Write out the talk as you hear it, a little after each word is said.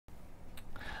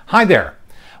Hi there.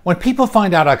 When people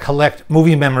find out I collect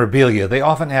movie memorabilia, they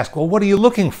often ask, well, what are you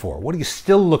looking for? What are you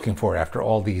still looking for after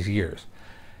all these years?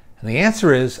 And the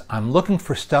answer is, I'm looking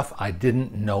for stuff I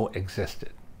didn't know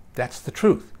existed. That's the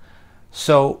truth.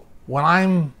 So when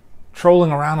I'm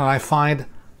trolling around and I find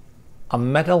a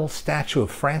metal statue of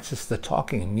Francis the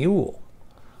Talking Mule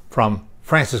from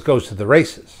Francis Goes to the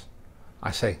Races,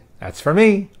 I say, that's for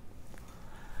me.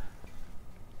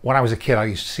 When I was a kid, I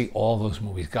used to see all those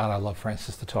movies. God, I love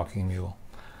Francis the Talking Mule.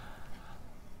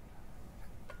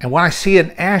 And when I see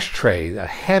an ashtray, a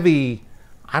heavy,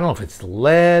 I don't know if it's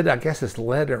lead, I guess it's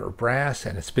lead or brass,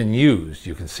 and it's been used,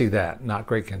 you can see that, not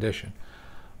great condition,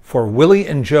 for Willie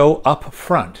and Joe Up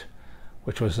Front,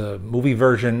 which was a movie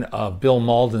version of Bill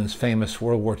Mauldin's famous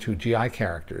World War II GI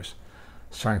characters,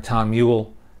 starring Tom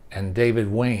Mule and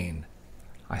David Wayne.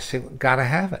 I say, gotta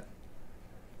have it.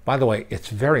 By the way, it's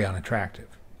very unattractive.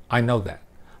 I know that,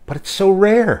 but it's so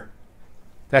rare.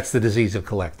 That's the disease of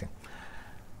collecting.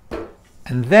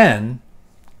 And then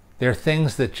there are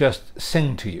things that just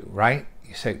sing to you, right?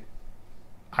 You say,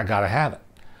 I gotta have it.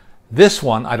 This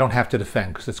one I don't have to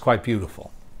defend because it's quite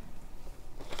beautiful.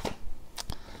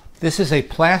 This is a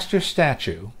plaster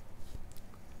statue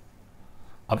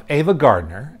of Ava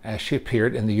Gardner as she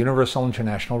appeared in the Universal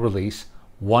International release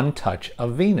One Touch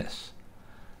of Venus.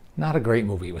 Not a great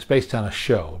movie. It was based on a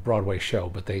show, a Broadway show,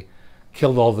 but they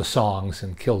killed all the songs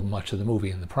and killed much of the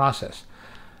movie in the process.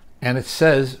 And it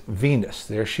says Venus.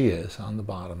 There she is on the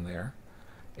bottom there.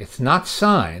 It's not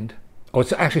signed. Oh,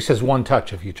 it actually says One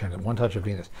Touch if you turn it. One Touch of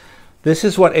Venus. This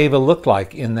is what Ava looked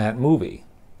like in that movie,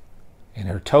 in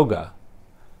her toga.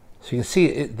 So you can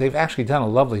see they've actually done a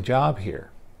lovely job here.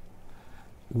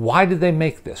 Why did they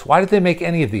make this? Why did they make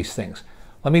any of these things?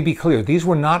 Let me be clear. These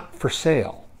were not for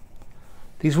sale.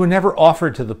 These were never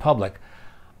offered to the public.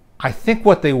 I think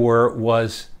what they were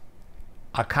was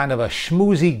a kind of a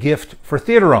schmoozy gift for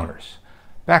theater owners,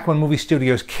 back when movie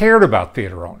studios cared about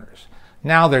theater owners.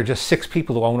 Now they're just 6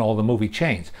 people who own all the movie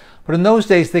chains. But in those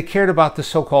days, they cared about the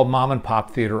so-called mom and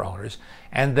pop theater owners,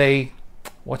 and they,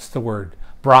 what's the word,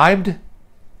 bribed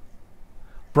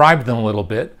them a little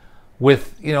bit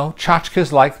with,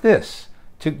 tchotchkes like this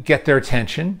to get their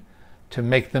attention, to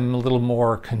make them a little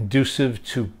more conducive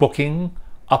to booking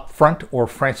Up Front or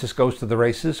Francis Goes to the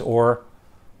Races or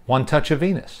One Touch of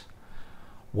Venus.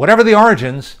 Whatever the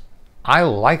origins, I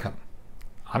like them.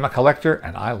 I'm a collector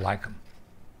and I like them.